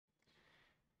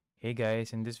Hey guys,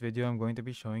 in this video I'm going to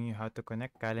be showing you how to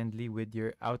connect Calendly with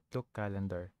your Outlook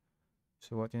calendar.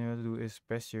 So what you need to do is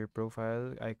press your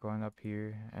profile icon up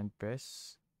here and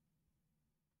press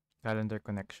calendar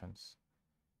connections.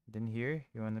 Then here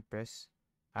you want to press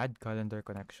add calendar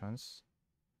connections,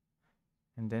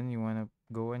 and then you want to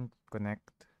go and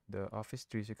connect the Office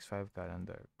 365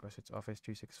 calendar because it's Office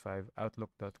 365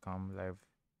 Outlook.com,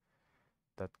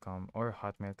 Live.com, or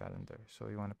Hotmail calendar. So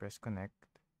you want to press connect,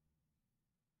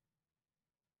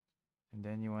 and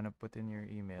then you want to put in your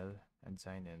email and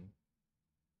sign in.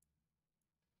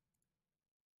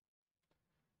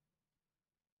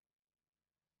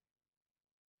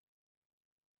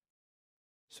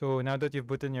 So now that you've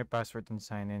put in your password and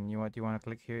sign in, what you want to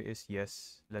click here is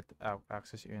yes, let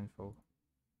access your info.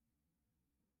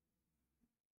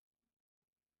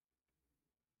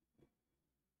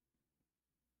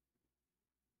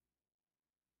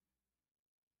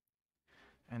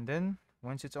 And then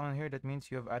once it's on here, that means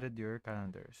you have added your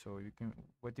calendar. So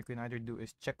what you can either do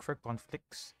is check for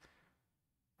conflicts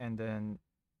and then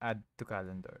add to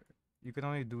calendar. You can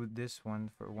only do this one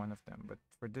for one of them, but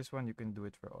for this one you can do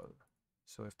it for all.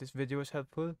 So if this video was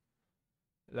helpful,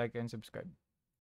 like and subscribe.